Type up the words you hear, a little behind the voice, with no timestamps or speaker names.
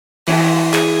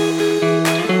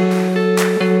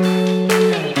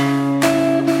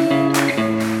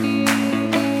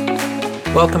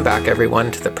Welcome back, everyone,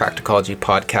 to the Practicology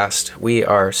Podcast. We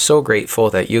are so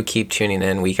grateful that you keep tuning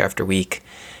in week after week.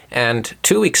 And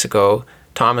 2 weeks ago,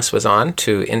 Thomas was on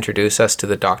to introduce us to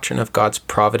the doctrine of God's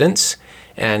providence.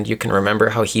 And you can remember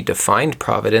how he defined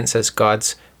providence as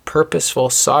God's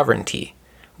purposeful sovereignty,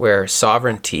 where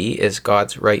sovereignty is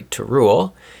God's right to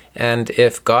rule. And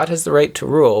if God has the right to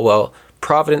rule, well,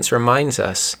 providence reminds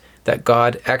us that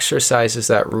God exercises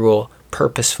that rule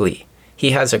purposefully.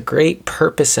 He has a great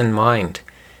purpose in mind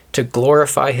to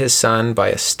glorify his Son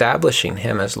by establishing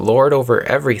him as Lord over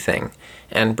everything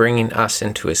and bringing us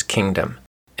into his kingdom.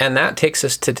 And that takes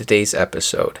us to today's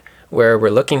episode, where we're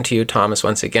looking to you, Thomas,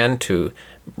 once again to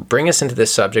bring us into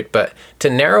this subject, but to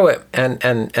narrow it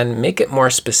and make it more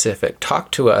specific.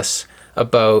 Talk to us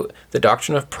about the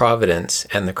doctrine of providence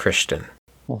and the Christian.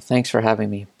 Well, thanks for having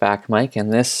me back, Mike.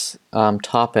 And this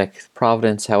topic,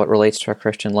 providence, how it relates to our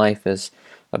Christian life, is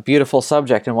a beautiful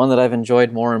subject and one that I've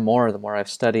enjoyed more and more the more I've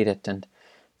studied it. And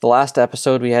the last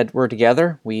episode were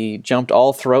together. We jumped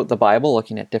all throughout the Bible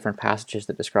looking at different passages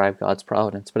that describe God's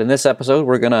providence. But in this episode,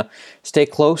 we're going to stay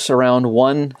close around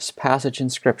one passage in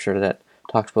Scripture that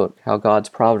talks about how God's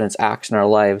providence acts in our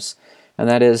lives. And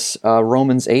that is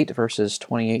Romans 8, verses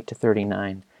 28 to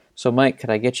 39. So Mike, could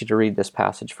I get you to read this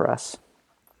passage for us?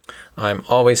 I'm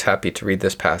always happy to read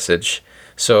this passage.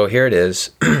 So here it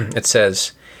is. It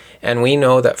says, "And we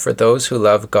know that for those who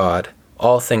love God,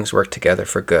 all things work together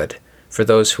for good, for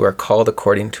those who are called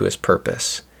according to his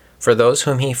purpose. For those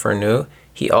whom he foreknew,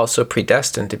 he also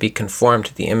predestined to be conformed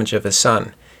to the image of his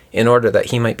Son, in order that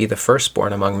he might be the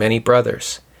firstborn among many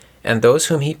brothers. And those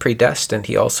whom he predestined,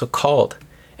 he also called.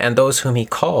 And those whom he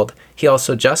called, he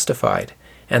also justified.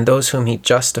 And those whom he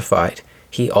justified,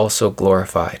 he also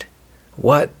glorified.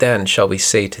 What then shall we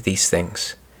say to these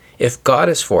things? If God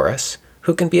is for us,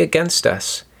 who can be against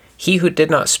us? He who did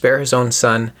not spare his own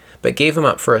Son, but gave him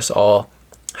up for us all,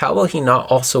 how will he not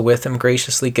also with him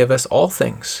graciously give us all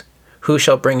things? Who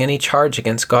shall bring any charge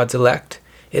against God's elect?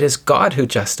 It is God who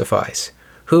justifies.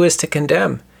 Who is to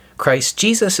condemn? Christ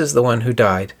Jesus is the one who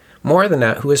died, more than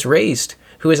that, who is raised,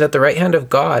 who is at the right hand of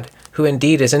God, who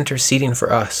indeed is interceding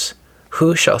for us.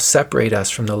 Who shall separate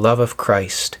us from the love of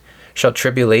Christ? Shall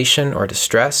tribulation or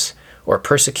distress, or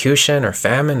persecution, or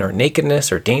famine, or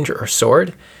nakedness, or danger, or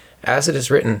sword? As it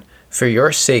is written, for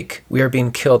your sake we are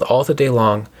being killed all the day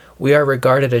long. We are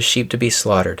regarded as sheep to be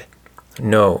slaughtered.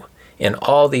 No, in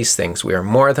all these things we are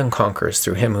more than conquerors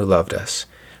through him who loved us.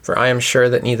 For I am sure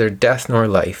that neither death nor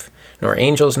life, nor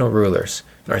angels nor rulers,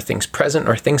 nor things present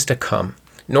nor things to come,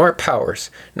 nor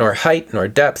powers, nor height nor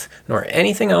depth, nor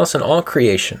anything else in all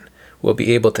creation will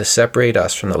be able to separate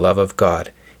us from the love of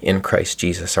God in Christ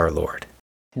Jesus our Lord."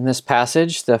 In this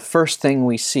passage, the first thing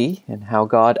we see in how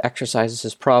God exercises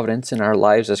his providence in our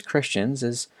lives as Christians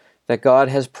is that God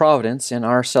has providence in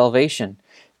our salvation.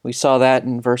 We saw that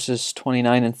in verses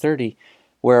 29 and 30,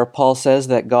 where Paul says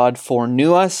that God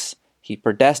foreknew us, he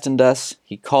predestined us,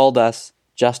 he called us,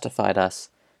 justified us,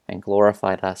 and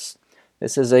glorified us.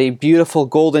 This is a beautiful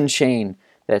golden chain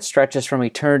that stretches from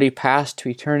eternity past to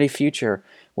eternity future,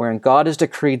 wherein God has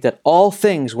decreed that all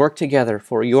things work together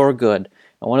for your good.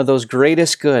 And one of those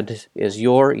greatest good is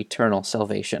your eternal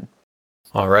salvation.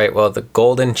 All right, well, the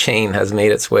golden chain has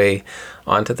made its way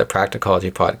onto the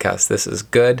Practicology Podcast. This is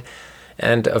good.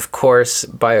 And of course,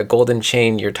 by a golden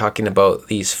chain, you're talking about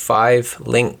these 5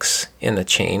 links in the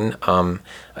chain.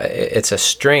 It's a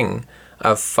string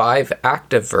of 5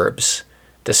 active verbs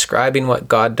describing what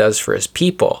God does for his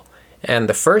people. And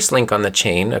the first link on the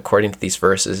chain, according to these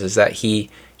verses, is that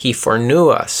he foreknew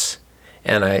us.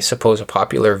 And I suppose a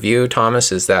popular view,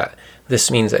 Thomas, is that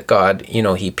this means that God,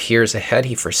 he peers ahead,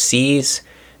 he foresees,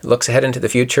 looks ahead into the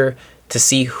future to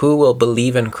see who will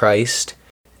believe in Christ.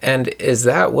 And is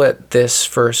that what this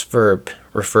first verb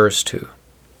refers to?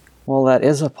 Well, that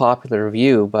is a popular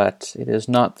view, but it is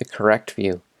not the correct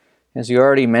view. As you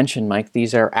already mentioned, Mike,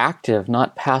 these are active,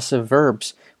 not passive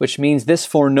verbs, which means this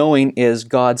foreknowing is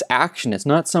God's action. It's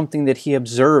not something that he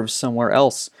observes somewhere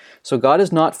else. So God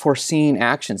is not foreseeing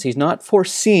actions. He's not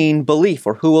foreseeing belief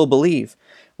or who will believe.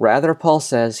 Rather, Paul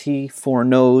says he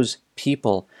foreknows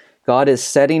people. God is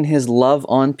setting his love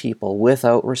on people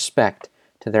without respect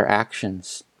to their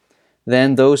actions.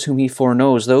 Then those whom he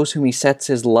foreknows, those whom he sets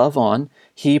his love on,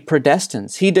 he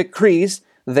predestines. He decrees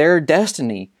their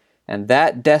destiny. And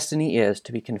that destiny is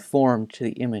to be conformed to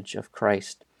the image of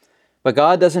Christ. But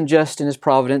God doesn't just in his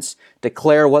providence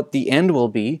declare what the end will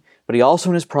be, but he also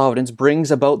in his providence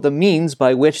brings about the means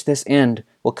by which this end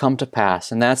will come to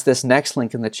pass. And that's this next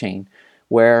link in the chain,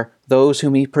 where those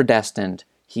whom he predestined,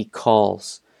 he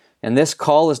calls. And this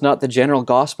call is not the general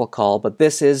gospel call, but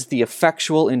this is the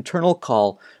effectual internal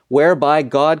call whereby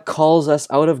God calls us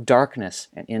out of darkness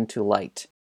and into light.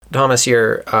 Thomas,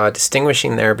 you're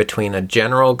distinguishing there between a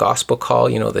general gospel call,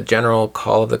 the general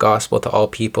call of the gospel to all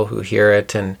people who hear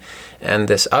it, and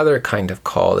this other kind of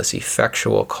call, this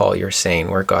effectual call you're saying,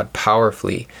 where God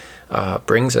powerfully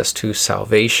brings us to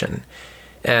salvation.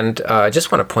 And I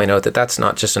just want to point out that that's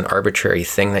not just an arbitrary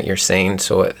thing that you're saying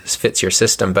so it fits your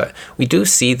system, but we do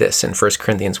see this in 1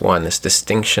 Corinthians 1, this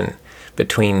distinction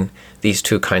between these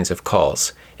two kinds of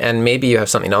calls. And maybe you have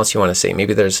something else you want to say.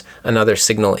 Maybe there's another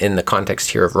signal in the context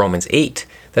here of Romans 8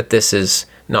 that this is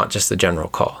not just the general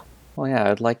call. Well, yeah,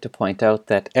 I'd like to point out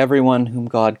that everyone whom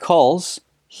God calls,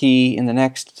 he, in the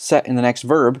next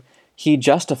verb, he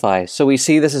justifies. So we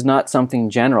see this is not something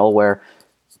general where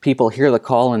people hear the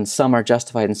call and some are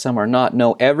justified and some are not.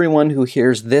 No, everyone who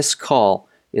hears this call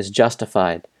is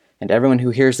justified. And everyone who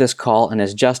hears this call and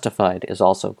is justified is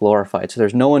also glorified. So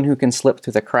there's no one who can slip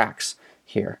through the cracks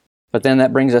here. But then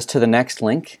that brings us to the next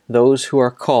link. Those who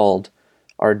are called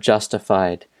are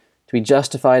justified. To be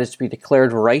justified is to be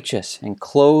declared righteous and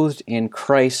clothed in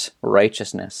Christ's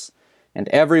righteousness. And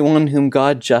everyone whom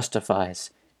God justifies,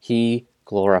 he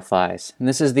glorifies. And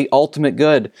this is the ultimate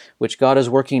good, which God is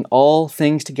working all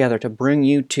things together to bring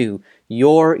you to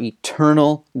your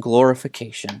eternal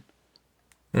glorification.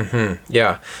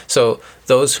 Yeah. So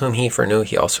those whom he foreknew,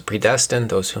 he also predestined.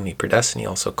 Those whom he predestined, he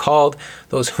also called.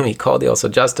 Those whom he called, he also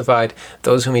justified.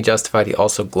 Those whom he justified, he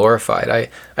also glorified.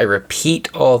 I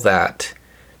repeat all that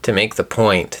to make the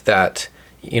point that,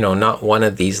 not one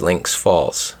of these links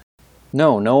falls.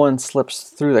 No one slips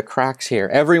through the cracks here.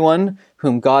 Everyone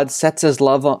whom God sets his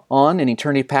love on in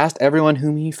eternity past, everyone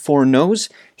whom he foreknows,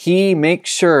 he makes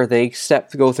sure they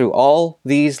go through all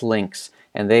these links,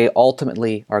 and they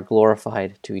ultimately are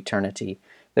glorified to eternity.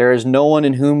 There is no one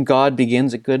in whom God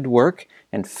begins a good work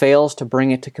and fails to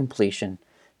bring it to completion.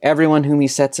 Everyone whom he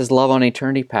sets his love on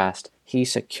eternity past, he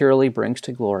securely brings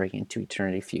to glory into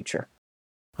eternity future.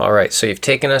 All right, so you've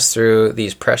taken us through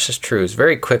these precious truths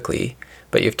very quickly,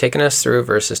 but you've taken us through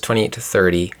verses 28 to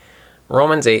 30.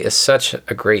 Romans 8 is such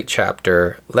a great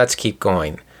chapter. Let's keep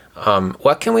going.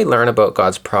 What can we learn about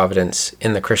God's providence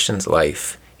in the Christian's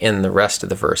life in the rest of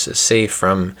the verses, say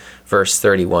from verse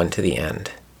 31 to the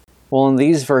end? Well, in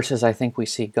these verses, I think we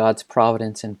see God's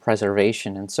providence and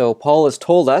preservation. And so Paul has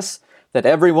told us that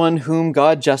everyone whom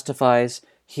God justifies,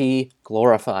 he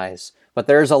glorifies. But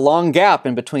there's a long gap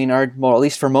in between at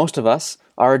least for most of us,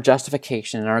 our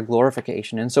justification and our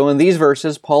glorification. And so in these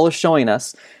verses, Paul is showing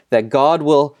us that God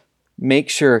will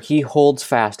make sure he holds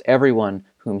fast everyone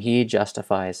whom he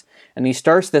justifies. And he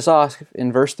starts this off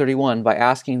in verse 31 by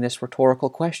asking this rhetorical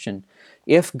question: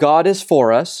 if God is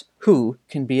for us, who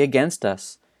can be against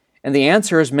us? And the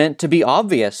answer is meant to be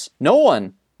obvious. No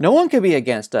one. No one can be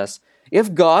against us.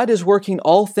 If God is working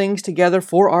all things together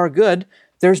for our good,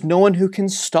 there's no one who can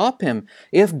stop him.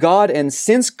 If God, and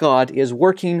since God is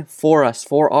working for us,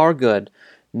 for our good,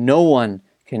 no one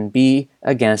can be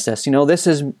against us. This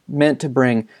is meant to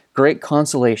bring great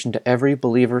consolation to every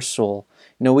believer's soul.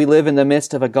 We live in the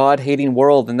midst of a God-hating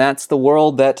world, and that's the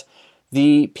world that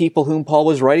the people whom Paul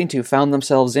was writing to found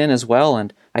themselves in as well.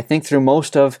 And I think through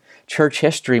most of church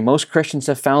history, most Christians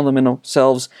have found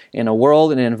themselves in a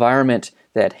world and an environment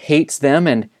that hates them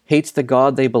and hates the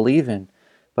God they believe in.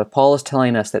 But Paul is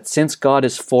telling us that since God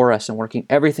is for us and working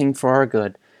everything for our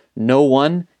good, no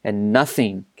one and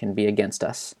nothing can be against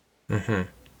us.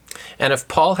 And if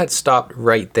Paul had stopped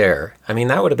right there,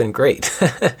 that would have been great,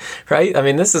 right?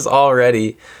 This is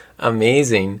already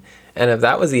amazing. And if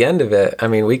that was the end of it,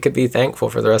 we could be thankful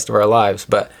for the rest of our lives.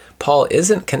 But Paul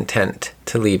isn't content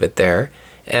to leave it there.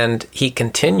 And he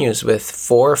continues with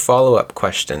 4 follow-up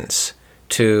questions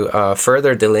to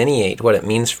further delineate what it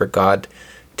means for God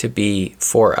to be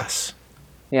for us.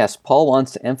 Yes, Paul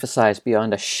wants to emphasize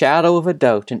beyond a shadow of a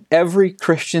doubt in every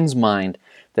Christian's mind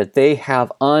that they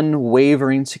have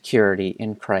unwavering security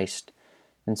in Christ.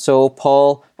 And so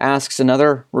Paul asks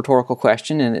another rhetorical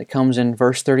question, and it comes in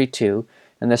verse 32.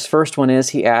 And this first one is,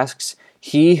 he asks,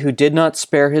 "He who did not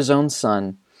spare his own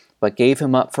son, but gave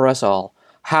him up for us all,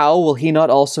 how will he not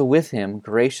also with him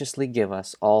graciously give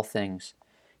us all things?"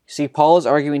 You see, Paul is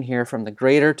arguing here from the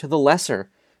greater to the lesser.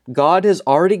 God has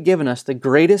already given us the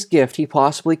greatest gift he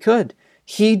possibly could.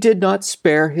 He did not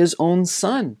spare his own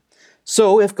son.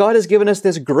 So if God has given us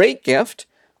this great gift,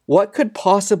 what could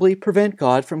possibly prevent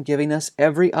God from giving us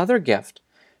every other gift?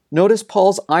 Notice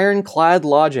Paul's ironclad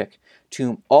logic. To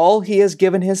whom all he has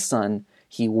given his son,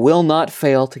 he will not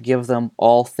fail to give them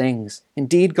all things.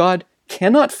 Indeed, God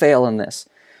cannot fail in this.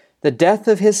 The death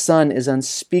of his Son is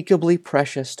unspeakably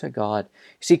precious to God.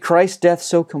 You see, Christ's death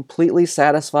so completely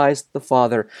satisfies the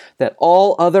Father that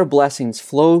all other blessings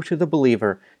flow to the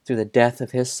believer through the death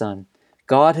of his Son.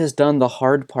 God has done the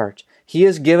hard part. He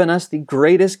has given us the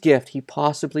greatest gift he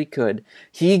possibly could.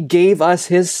 He gave us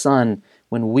his Son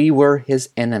when we were his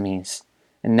enemies.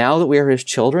 And now that we are his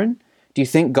children, do you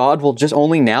think God will just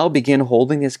only now begin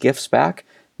holding his gifts back?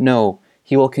 No,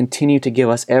 he will continue to give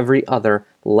us every other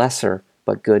lesser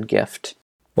but good gift.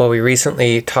 Well, we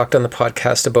recently talked on the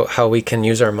podcast about how we can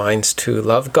use our minds to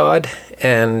love God,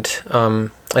 and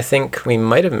I think we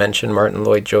might have mentioned Martin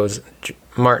Lloyd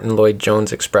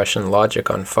Jones' expression "logic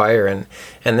on fire," and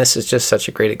this is just such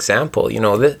a great example. You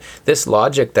know, this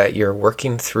logic that you're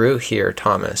working through here,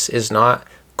 Thomas, is not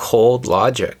cold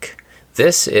logic.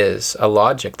 This is a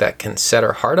logic that can set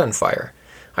our heart on fire.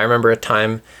 I remember a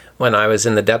time when I was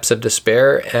in the depths of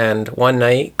despair, and one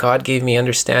night God gave me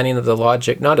understanding of the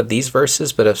logic, not of these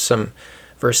verses, but of some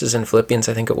verses in Philippians,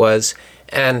 I think it was.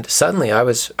 And suddenly I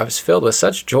was filled with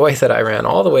such joy that I ran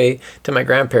all the way to my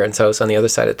grandparents' house on the other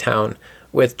side of town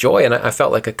with joy, and I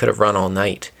felt like I could have run all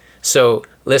night. So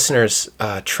listeners,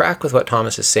 track with what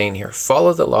Thomas is saying here.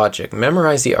 Follow the logic,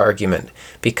 memorize the argument,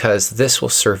 because this will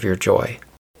serve your joy.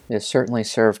 It has certainly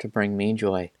served to bring me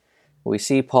joy. We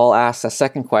see Paul asks a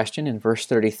second question in verse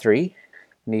 33,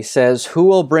 and he says, "Who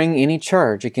will bring any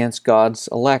charge against God's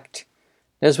elect?"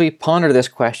 As we ponder this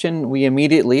question, we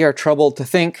immediately are troubled to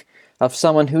think of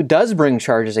someone who does bring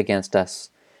charges against us.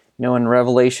 You know, in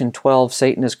Revelation 12,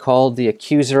 Satan is called the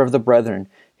accuser of the brethren,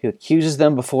 who accuses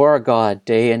them before our God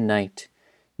day and night.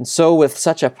 And so with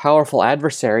such a powerful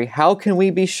adversary, how can we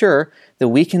be sure that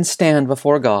we can stand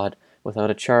before God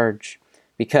without a charge?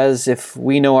 Because if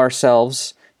we know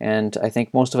ourselves, and I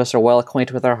think most of us are well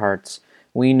acquainted with our hearts,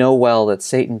 we know well that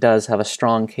Satan does have a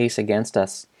strong case against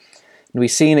us. And we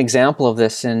see an example of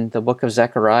this in the book of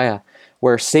Zechariah,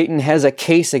 where Satan has a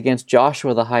case against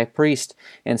Joshua the high priest,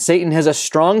 and Satan has a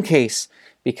strong case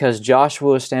because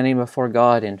Joshua was standing before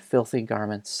God in filthy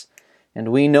garments.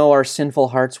 And we know our sinful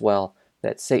hearts well,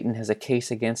 that Satan has a case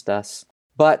against us.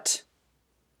 But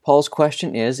Paul's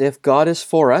question is, if God is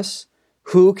for us,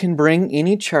 who can bring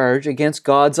any charge against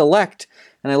God's elect?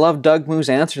 And I love Doug Moo's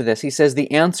answer to this. He says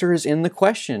the answer is in the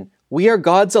question. We are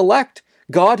God's elect.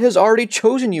 God has already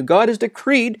chosen you. God has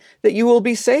decreed that you will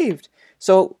be saved.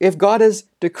 So if God has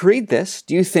decreed this,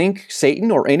 do you think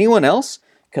Satan or anyone else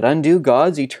could undo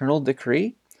God's eternal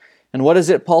decree? And what is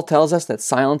it Paul tells us that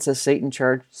silences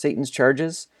Satan's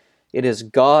charges? It is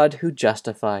God who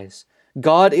justifies.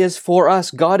 God is for us.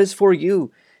 God is for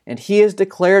you. And he has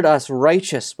declared us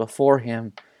righteous before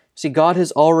him. See, God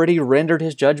has already rendered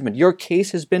his judgment. Your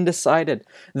case has been decided.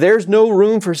 There's no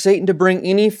room for Satan to bring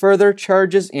any further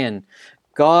charges in.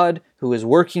 God, who is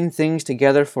working things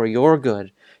together for your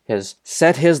good, has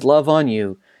set his love on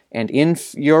you, and in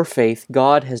your faith,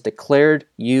 God has declared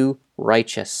you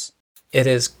righteous. It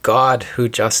is God who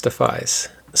justifies.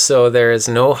 So there is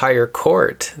no higher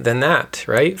court than that,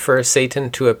 right? For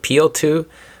Satan to appeal to.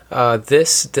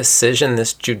 This decision,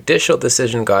 this judicial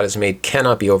decision God has made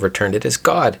cannot be overturned. It is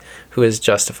God who has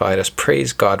justified us.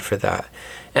 Praise God for that.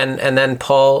 And then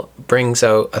Paul brings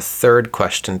out a third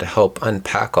question to help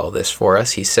unpack all this for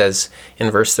us. He says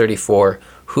in verse 34,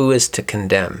 who is to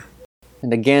condemn?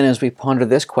 And again, as we ponder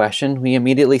this question, we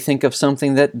immediately think of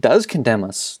something that does condemn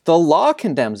us. The law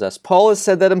condemns us. Paul has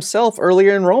said that himself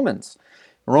earlier in Romans.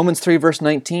 In Romans 3 verse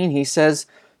 19, he says,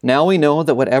 "Now we know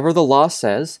that whatever the law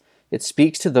says, it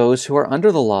speaks to those who are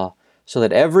under the law, so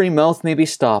that every mouth may be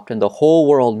stopped and the whole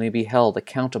world may be held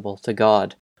accountable to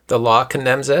God." The law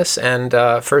condemns us, and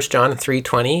 1 John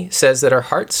 3:20 says that our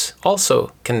hearts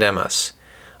also condemn us.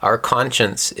 Our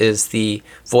conscience is the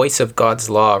voice of God's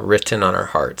law written on our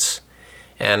hearts.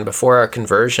 And before our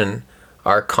conversion,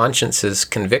 our consciences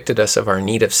convicted us of our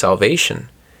need of salvation.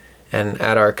 And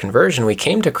at our conversion, we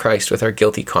came to Christ with our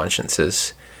guilty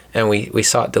consciences, and we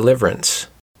sought deliverance.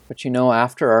 But you know,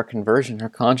 after our conversion, our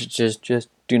consciences just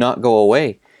do not go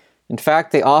away. In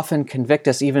fact, they often convict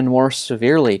us even more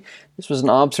severely. This was an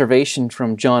observation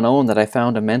from John Owen that I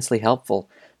found immensely helpful.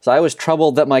 So I was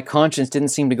troubled that my conscience didn't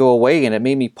seem to go away, and it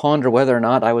made me ponder whether or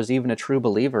not I was even a true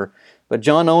believer. But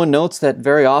John Owen notes that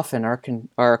very often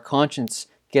our conscience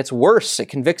gets worse. It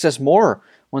convicts us more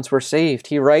once we're saved.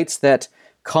 He writes that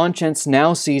conscience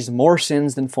now sees more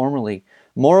sins than formerly,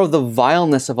 more of the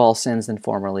vileness of all sins than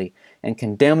formerly, and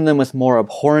condemn them with more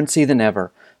abhorrency than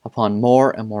ever, upon more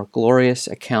and more glorious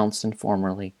accounts than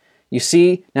formerly. You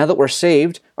see, now that we're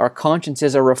saved, our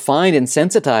consciences are refined and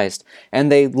sensitized,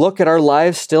 and they look at our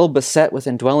lives still beset with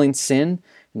indwelling sin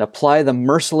and apply the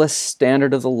merciless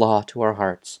standard of the law to our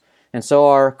hearts. And so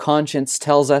our conscience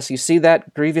tells us, you see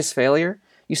that grievous failure?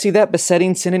 You see that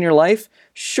besetting sin in your life?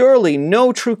 Surely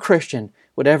no true Christian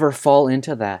would ever fall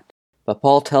into that. But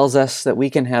Paul tells us that we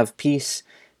can have peace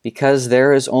because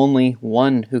there is only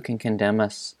one who can condemn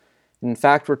us. In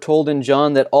fact, we're told in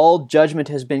John that all judgment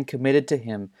has been committed to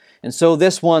him. And so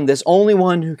this only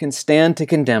one who can stand to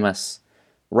condemn us,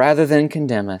 rather than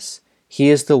condemn us, he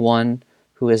is the one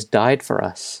who has died for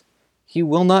us. He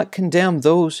will not condemn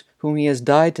those whom he has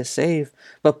died to save.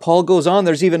 But Paul goes on,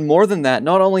 there's even more than that.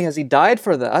 Not only has he died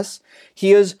for us,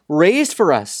 he is raised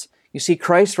for us. You see,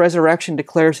 Christ's resurrection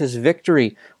declares his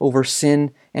victory over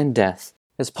sin and death.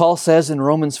 As Paul says in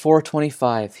Romans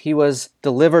 4:25, he was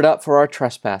delivered up for our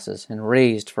trespasses and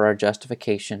raised for our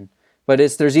justification. But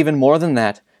there's even more than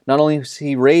that. Not only is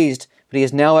he raised, but he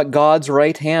is now at God's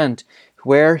right hand,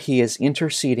 where he is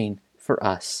interceding for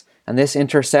us. And this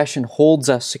intercession holds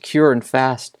us secure and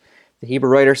fast. The Hebrew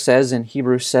writer says in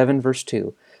Hebrews 7 verse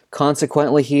 2,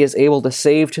 consequently he is able to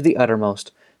save to the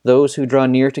uttermost those who draw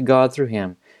near to God through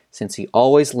him, since he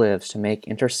always lives to make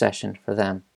intercession for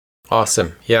them.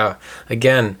 Awesome. Yeah.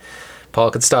 Again,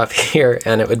 Paul could stop here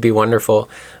and it would be wonderful,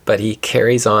 but he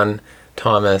carries on,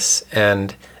 Thomas,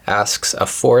 and asks a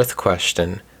fourth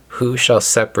question: who shall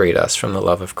separate us from the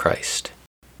love of Christ?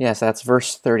 Yes, that's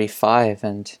verse 35,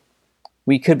 and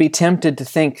we could be tempted to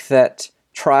think that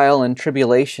trial and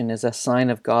tribulation is a sign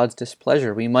of God's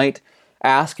displeasure. We might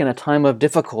ask in a time of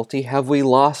difficulty, have we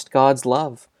lost God's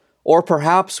love? Or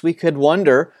perhaps we could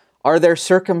wonder, are there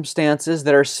circumstances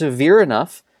that are severe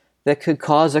enough that could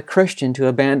cause a Christian to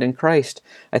abandon Christ?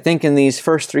 I think in these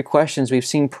first three questions we've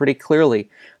seen pretty clearly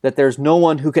that there's no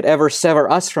one who could ever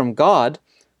sever us from God,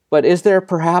 but is there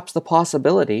perhaps the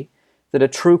possibility that a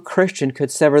true Christian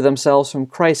could sever themselves from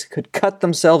Christ, could cut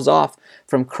themselves off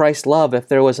from Christ's love if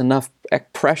there was enough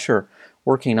pressure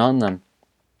working on them?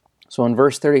 So in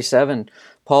verse 37,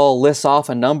 Paul lists off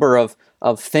a number of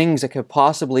things that could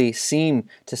possibly seem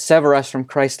to sever us from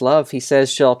Christ's love. He says,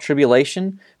 shall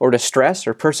tribulation or distress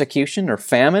or persecution or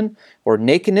famine or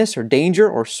nakedness or danger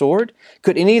or sword?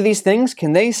 Could any of these things,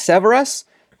 can they sever us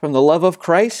from the love of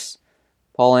Christ?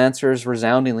 Paul answers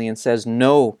resoundingly and says,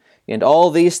 no, in all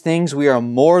these things we are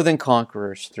more than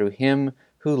conquerors through him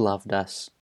who loved us.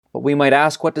 But we might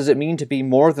ask, what does it mean to be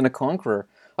more than a conqueror?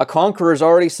 A conqueror is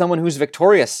already someone who's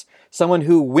victorious, someone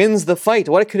who wins the fight.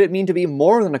 What could it mean to be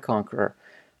more than a conqueror?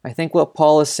 I think what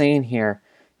Paul is saying here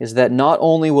is that not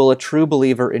only will a true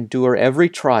believer endure every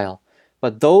trial,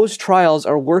 but those trials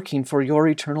are working for your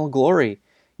eternal glory.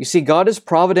 You see, God is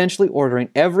providentially ordering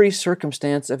every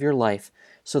circumstance of your life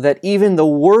so that even the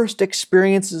worst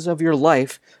experiences of your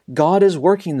life, God is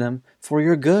working them for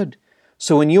your good.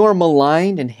 So when you are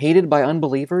maligned and hated by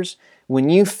unbelievers, when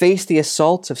you face the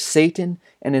assaults of Satan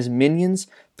and his minions,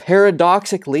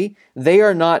 paradoxically, they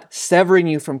are not severing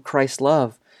you from Christ's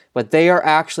love, but they are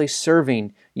actually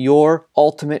serving your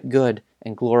ultimate good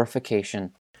and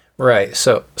glorification. Right.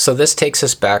 So this takes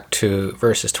us back to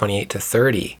verses 28 to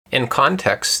 30. In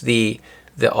context, the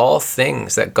all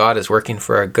things that God is working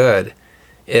for our good,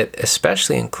 it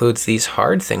especially includes these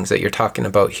hard things that you're talking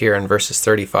about here in verses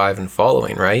 35 and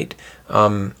following, right?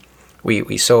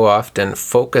 We so often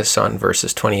focus on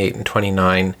verses 28 and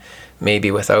 29,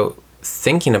 maybe without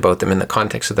thinking about them in the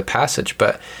context of the passage,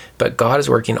 but God is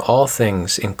working all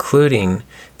things, including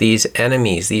these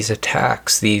enemies, these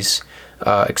attacks, these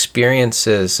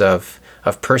experiences of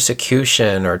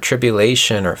persecution or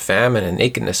tribulation or famine and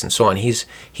nakedness and so on. He's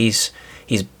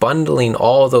bundling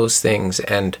all those things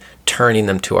and turning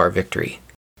them to our victory.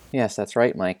 Yes, that's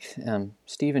right, Mike.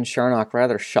 Stephen Charnock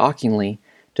rather shockingly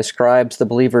describes the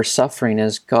believer's suffering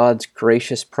as God's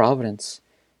gracious providence.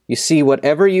 You see,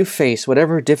 whatever you face,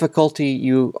 whatever difficulty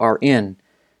you are in,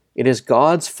 it is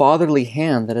God's fatherly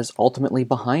hand that is ultimately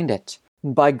behind it.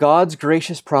 By God's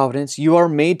gracious providence, you are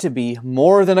made to be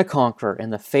more than a conqueror in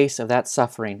the face of that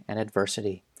suffering and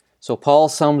adversity. So Paul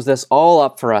sums this all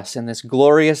up for us in these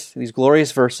glorious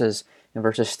verses in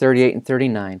verses 38 and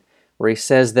 39, where he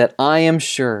says that I am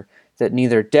sure that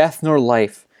neither death nor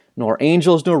life, nor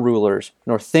angels nor rulers,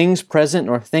 nor things present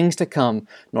nor things to come,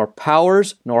 nor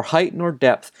powers, nor height nor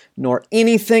depth, nor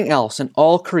anything else in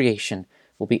all creation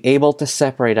will be able to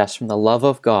separate us from the love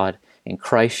of God in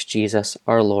Christ Jesus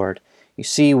our Lord. You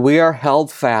see, we are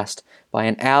held fast by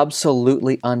an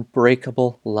absolutely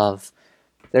unbreakable love.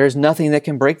 There is nothing that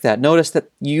can break that. Notice that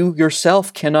you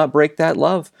yourself cannot break that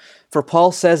love. For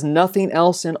Paul says nothing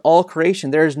else in all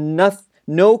creation. There is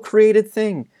no created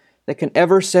thing that can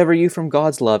ever sever you from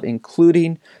God's love,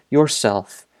 including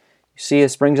yourself. You see,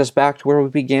 this brings us back to where we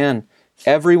began.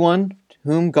 Everyone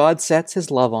whom God sets his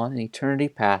love on in eternity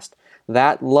past,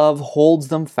 that love holds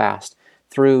them fast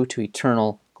through to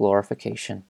eternal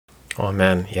glorification.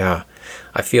 Amen. Yeah.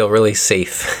 I feel really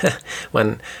safe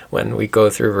when we go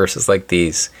through verses like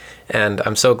these. And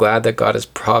I'm so glad that God is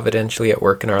providentially at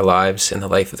work in our lives, in the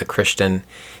life of the Christian.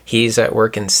 He's at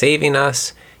work in saving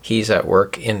us. He's at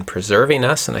work in preserving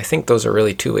us. And I think those are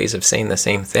really two ways of saying the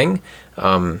same thing.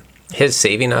 His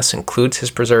saving us includes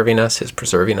his preserving us. His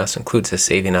preserving us includes his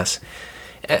saving us.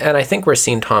 And I think we're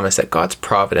seeing, Thomas, that God's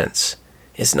providence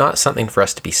is not something for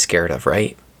us to be scared of,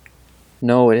 right?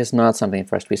 No, it is not something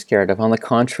for us to be scared of. On the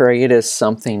contrary, it is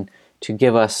something to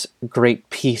give us great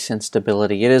peace and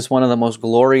stability. It is one of the most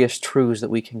glorious truths that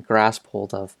we can grasp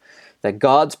hold of, that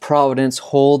God's providence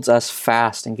holds us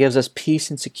fast and gives us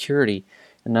peace and security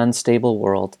in an unstable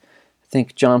world. I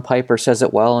think John Piper says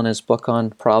it well in his book on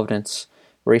providence,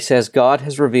 where he says, God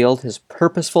has revealed his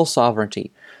purposeful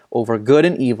sovereignty over good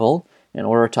and evil in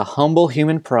order to humble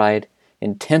human pride,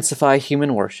 intensify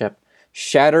human worship,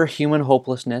 shatter human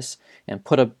hopelessness, and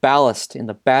put a ballast in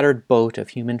the battered boat of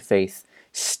human faith,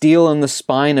 steel in the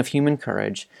spine of human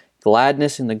courage,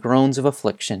 gladness in the groans of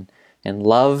affliction, and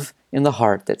love in the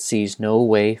heart that sees no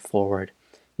way forward.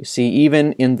 You see,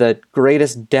 even in the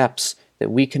greatest depths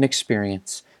that we can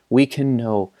experience, we can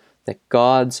know that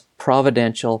God's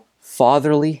providential,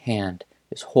 fatherly hand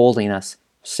is holding us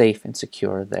safe and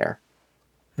secure there.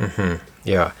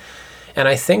 Yeah. And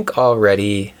I think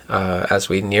already, as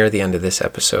we near the end of this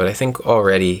episode, I think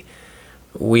already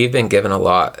we've been given a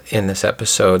lot in this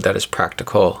episode that is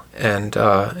practical and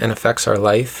affects our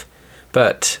life.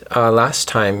 But last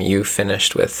time you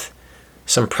finished with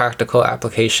some practical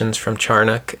applications from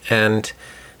Charnock, and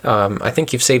I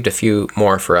think you've saved a few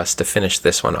more for us to finish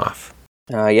this one off.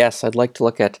 Yes, I'd like to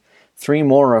look at 3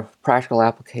 more practical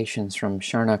applications from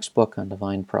Charnock's book on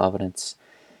divine providence.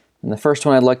 And the first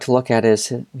one I'd like to look at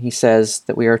is, he says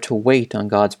that we are to wait on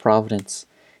God's providence.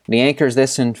 And he anchors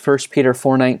this in 1 Peter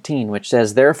 4:19, which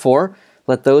says, Therefore,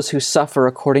 let those who suffer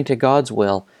according to God's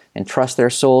will entrust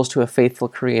their souls to a faithful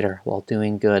Creator while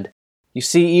doing good. You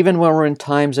see, even when we're in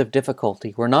times of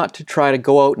difficulty, we're not to try to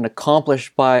go out and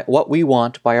accomplish by what we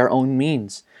want by our own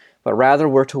means, but rather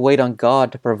we're to wait on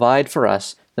God to provide for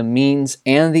us the means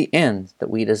and the end that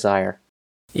we desire.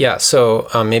 Yeah, so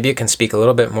maybe you can speak a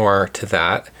little bit more to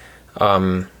that.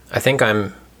 I think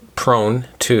I'm prone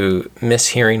to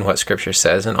mishearing what Scripture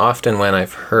says, and often when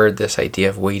I've heard this idea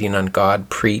of waiting on God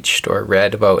preached or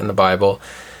read about in the Bible,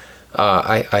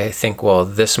 I think, well,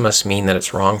 this must mean that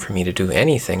it's wrong for me to do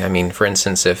anything. I mean, for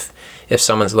instance, if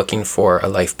someone's looking for a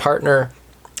life partner,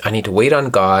 I need to wait on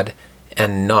God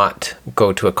and not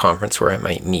go to a conference where I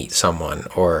might meet someone,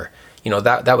 or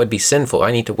that would be sinful.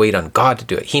 I need to wait on God to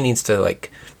do it. He needs to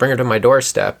bring her to my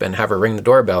doorstep and have her ring the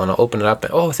doorbell, and I'll open it up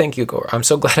and, oh, thank you, I'm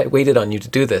so glad I waited on you to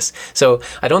do this. So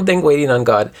I don't think waiting on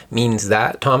God means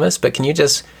that, Thomas, but can you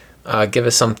just give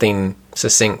us something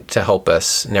succinct to help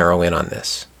us narrow in on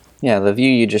this? Yeah, the view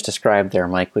you just described there,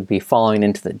 Mike, would be falling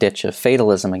into the ditch of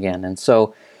fatalism again. And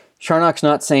so Charnock's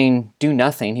not saying do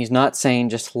nothing. He's not saying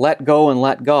just let go and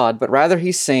let God, but rather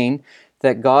he's saying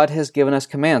that God has given us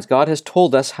commands. God has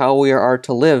told us how we are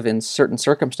to live in certain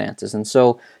circumstances. And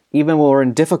so even when we're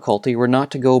in difficulty, we're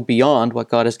not to go beyond what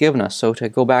God has given us. So to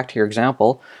go back to your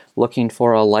example, looking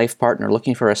for a life partner,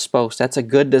 looking for a spouse, that's a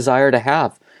good desire to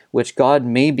have, which God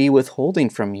may be withholding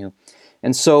from you.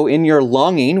 And so in your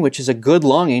longing, which is a good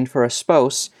longing for a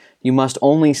spouse, you must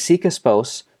only seek a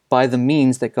spouse by the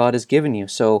means that God has given you.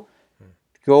 So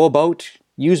go about,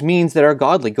 use means that are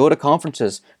godly. Go to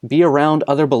conferences. Be around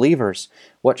other believers.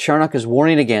 What Charnock is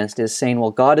warning against is saying,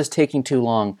 well, God is taking too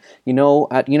long.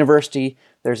 At university,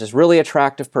 there's this really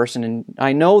attractive person, and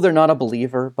I know they're not a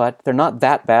believer, but they're not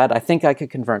that bad. I think I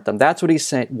could convert them. That's what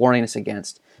he's warning us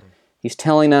against. He's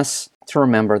telling us to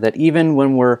remember that even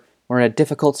when we're in a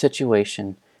difficult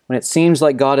situation, when it seems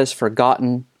like God has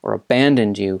forgotten or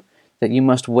abandoned you, that you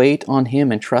must wait on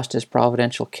Him and trust His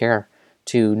providential care,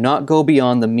 to not go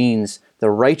beyond the means, the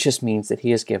righteous means that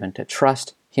He has given, to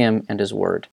trust Him and His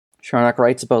Word. Charnock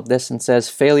writes about this and says,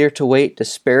 failure to wait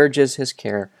disparages His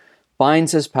care,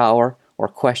 binds His power, or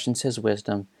questions His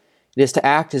wisdom. It is to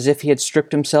act as if He had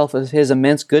stripped Himself of His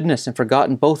immense goodness and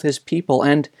forgotten both His people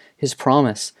and His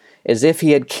promise, as if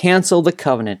He had canceled the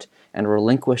covenant and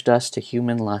relinquished us to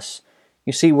human lusts.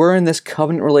 You see, we're in this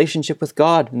covenant relationship with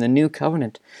God in the new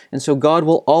covenant, and so God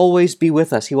will always be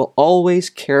with us. He will always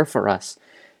care for us.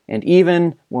 And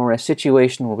even when we're in a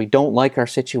situation where we don't like our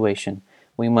situation,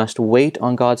 we must wait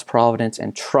on God's providence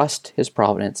and trust His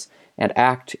providence and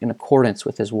act in accordance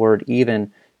with His Word,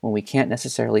 even when we can't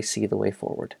necessarily see the way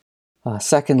forward.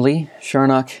 Secondly,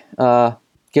 Charnock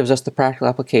gives us the practical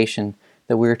application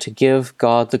that we're to give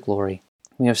God the glory.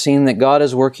 We have seen that God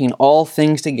is working all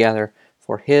things together for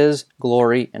for His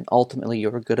glory and ultimately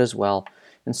your good as well.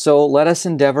 And so let us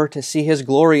endeavor to see His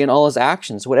glory in all His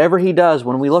actions. Whatever He does,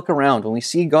 when we look around, when we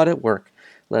see God at work,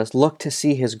 let us look to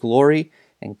see His glory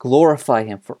and glorify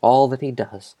Him for all that He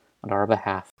does on our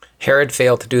behalf. Herod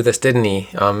failed to do this, didn't he?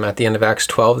 At the end of Acts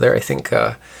 12 there, I think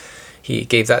he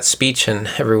gave that speech and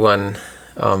everyone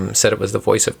said it was the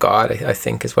voice of God, I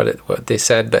think is what they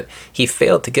said, but he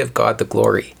failed to give God the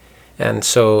glory. And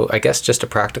so I guess just a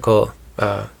practical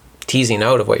teasing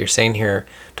out of what you're saying here,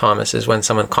 Thomas, is when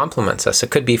someone compliments us. It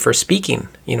could be for speaking,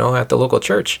 at the local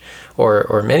church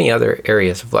or many other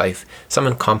areas of life.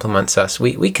 Someone compliments us.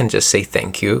 We can just say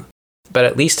thank you, but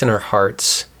at least in our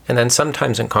hearts, and then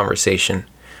sometimes in conversation,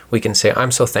 we can say,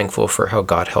 I'm so thankful for how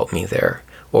God helped me there.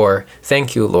 Or,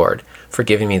 thank you, Lord, for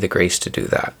giving me the grace to do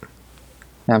that.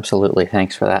 Absolutely.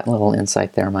 Thanks for that little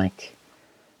insight there, Mike.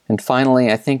 And finally,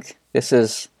 I think this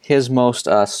is his most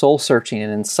soul-searching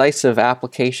and incisive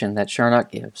application that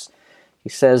Charnock gives. He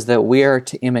says that we are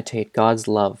to imitate God's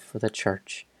love for the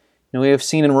church. We have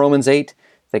seen in Romans 8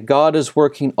 that God is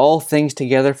working all things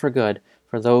together for good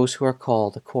for those who are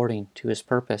called according to His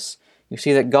purpose. You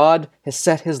see that God has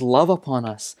set His love upon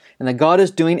us, and that God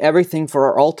is doing everything for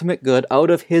our ultimate good out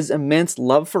of His immense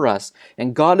love for us.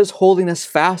 And God is holding us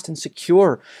fast and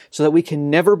secure so that we can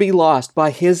never be lost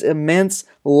by His immense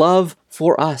love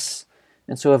for us.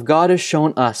 And so if God has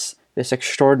shown us this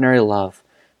extraordinary love,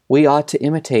 we ought to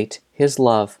imitate His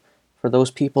love for those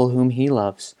people whom He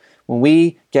loves. When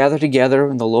we gather together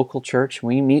in the local church,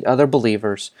 when we meet other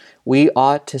believers, we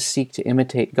ought to seek to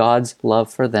imitate God's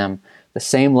love for them, the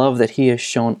same love that He has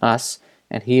shown us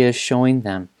and He is showing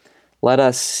them. Let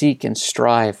us seek and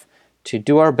strive to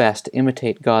do our best to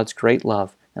imitate God's great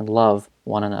love and love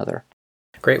one another.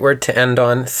 Great word to end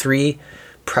on. 3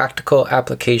 practical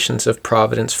applications of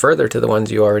providence, further to the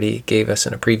ones you already gave us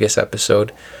in a previous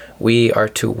episode. We are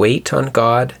to wait on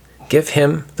God, give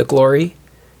Him the glory,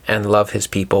 and love His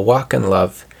people. Walk in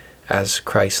love as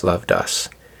Christ loved us.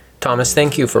 Thomas,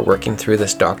 thank you for working through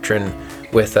this doctrine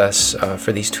with us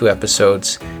for these 2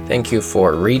 episodes. Thank you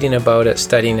for reading about it,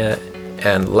 studying it,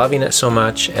 and loving it so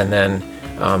much, and then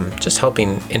just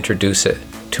helping introduce it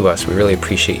to us. We really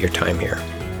appreciate your time here.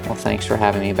 Well, thanks for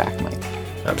having me back, Mike.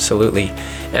 Absolutely.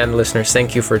 And listeners,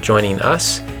 thank you for joining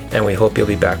us, and we hope you'll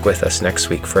be back with us next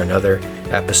week for another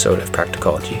episode of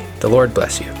Practicology. The Lord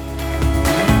bless you.